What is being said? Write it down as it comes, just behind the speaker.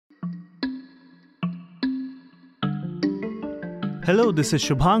Hello, this is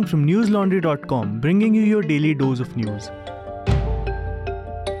Shubhang from newslaundry.com, bringing you your daily dose of news.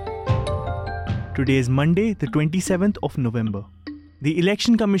 Today is Monday, the 27th of November. The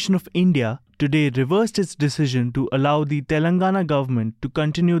Election Commission of India today reversed its decision to allow the Telangana government to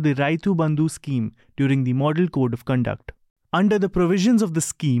continue the Raitu Bandhu scheme during the Model Code of Conduct. Under the provisions of the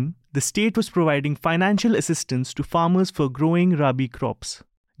scheme, the state was providing financial assistance to farmers for growing rabi crops.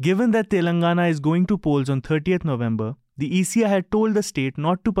 Given that Telangana is going to polls on 30th November, the ECI had told the state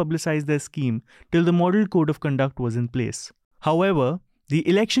not to publicize their scheme till the Model Code of Conduct was in place. However, the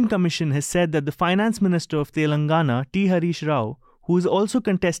Election Commission has said that the Finance Minister of Telangana, T. Harish Rao, who is also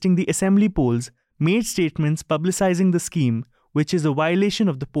contesting the assembly polls, made statements publicizing the scheme, which is a violation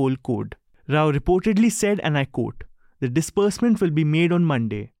of the poll code. Rao reportedly said, and I quote, "The disbursement will be made on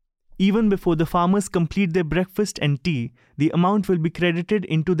Monday. Even before the farmers complete their breakfast and tea, the amount will be credited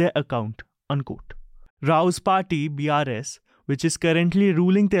into their account," unquote. Rao's party, BRS, which is currently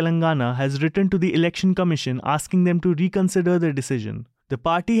ruling Telangana, has written to the Election Commission asking them to reconsider their decision. The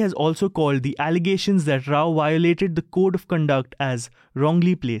party has also called the allegations that Rao violated the Code of Conduct as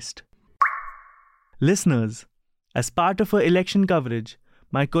wrongly placed. Listeners, as part of her election coverage,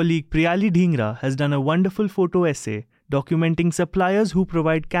 my colleague Priyali Dhingra has done a wonderful photo essay documenting suppliers who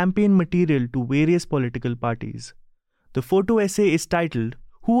provide campaign material to various political parties. The photo essay is titled,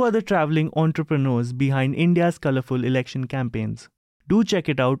 "Who are the travelling entrepreneurs behind India's colourful election campaigns?" Do check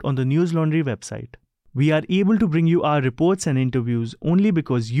it out on the News Laundry website. We are able to bring you our reports and interviews only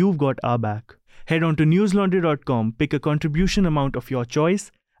because you've got our back. Head on to newslaundry.com, pick a contribution amount of your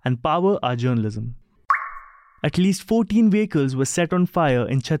choice, and power our journalism. At least 14 vehicles were set on fire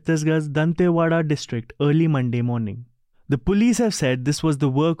in Chhattisgarh's Dantewada district early Monday morning. The police have said this was the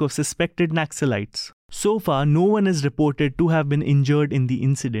work of suspected Naxalites. So far, no one is reported to have been injured in the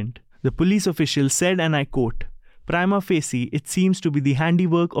incident. The police official said, and I quote, "Prima facie, it seems to be the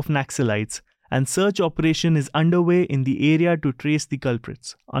handiwork of Naxalites, and search operation is underway in the area to trace the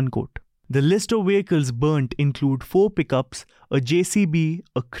culprits," unquote. The list of vehicles burnt include 4 pickups, a JCB,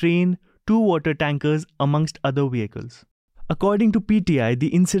 a crane, 2 water tankers, amongst other vehicles. According to PTI, the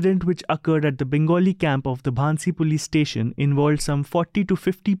incident which occurred at the Bengali camp of the Bhansi police station involved some 40 to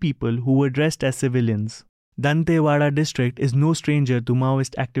 50 people who were dressed as civilians. Dantewada district is no stranger to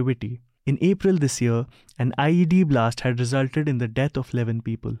Maoist activity. In April this year, an IED blast had resulted in the death of 11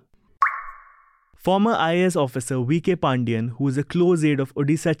 people. Former IAS officer V.K. Pandian, who is a close aide of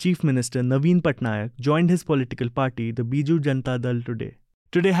Odisha Chief Minister Naveen Patnaik, joined his political party, the Biju Janata Dal, today.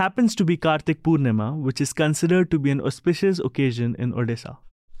 Today happens to be Kartik Purnima, which is considered to be an auspicious occasion in Odisha.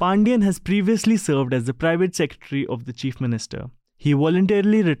 Pandian has previously served as the private secretary of the Chief Minister. He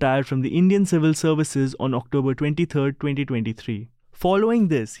voluntarily retired from the Indian Civil Services on October 23, 2023. Following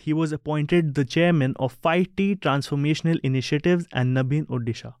this, he was appointed the chairman of 5T Transformational Initiatives and Nabin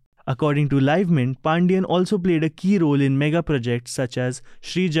Odisha. According to LiveMint, Pandian also played a key role in mega projects such as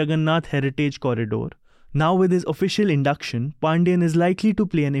Sri Jagannath Heritage Corridor. Now with his official induction, Pandian is likely to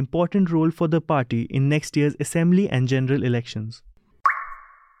play an important role for the party in next year's assembly and general elections.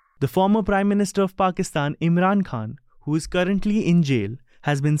 The former Prime Minister of Pakistan, Imran Khan, who is currently in jail,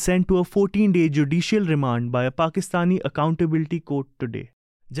 has been sent to a 14-day judicial remand by a Pakistani accountability court today.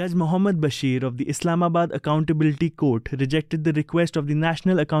 Judge Mohammad Bashir of the Islamabad Accountability Court rejected the request of the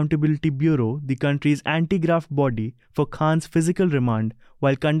National Accountability Bureau, the country's anti-graft body, for Khan's physical remand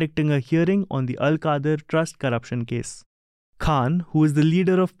while conducting a hearing on the Al-Qadr Trust corruption case. Khan, who is the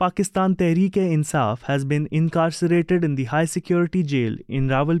leader of Pakistan Tehreek-e-Insaf, has been incarcerated in the high-security jail in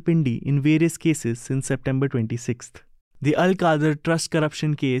Rawalpindi in various cases since September 26th. The Al-Qadr Trust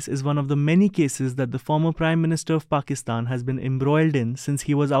corruption case is one of the many cases that the former Prime Minister of Pakistan has been embroiled in since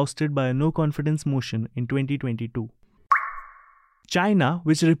he was ousted by a no-confidence motion in 2022. China,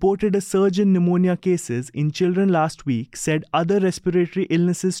 which reported a surge in pneumonia cases in children last week, said other respiratory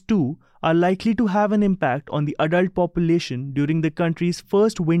illnesses too are likely to have an impact on the adult population during the country's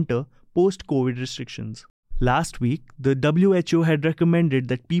first winter post-COVID restrictions. Last week, the WHO had recommended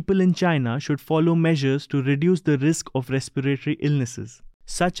that people in China should follow measures to reduce the risk of respiratory illnesses,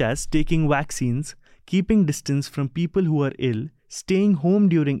 such as taking vaccines, keeping distance from people who are ill, staying home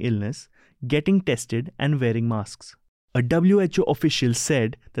during illness, getting tested, and wearing masks. A WHO official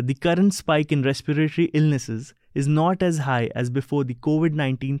said that the current spike in respiratory illnesses is not as high as before the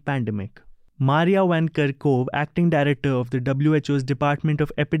COVID-19 pandemic. Maria Van Kerkhove, acting director of the WHO's Department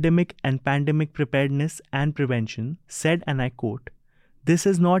of Epidemic and Pandemic Preparedness and Prevention, said, and I quote, "This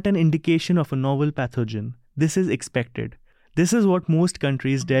is not an indication of a novel pathogen. This is expected. This is what most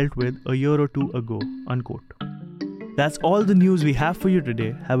countries dealt with a year or two ago," unquote. That's all the news we have for you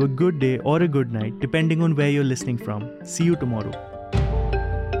today. Have a good day or a good night, depending on where you're listening from. See you tomorrow.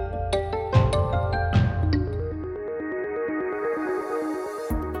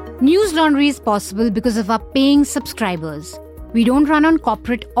 News Laundry is possible because of our paying subscribers. We don't run on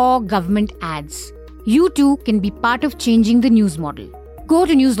corporate or government ads. You too can be part of changing the news model. Go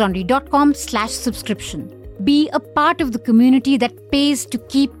to newslaundry.com/subscription. Be a part of the community that pays to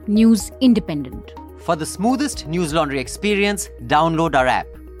keep news independent. For the smoothest News Laundry experience, download our app.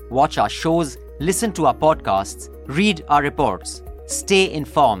 Watch our shows, listen to our podcasts, read our reports. Stay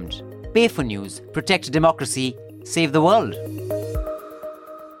informed. Pay for news, protect democracy, save the world.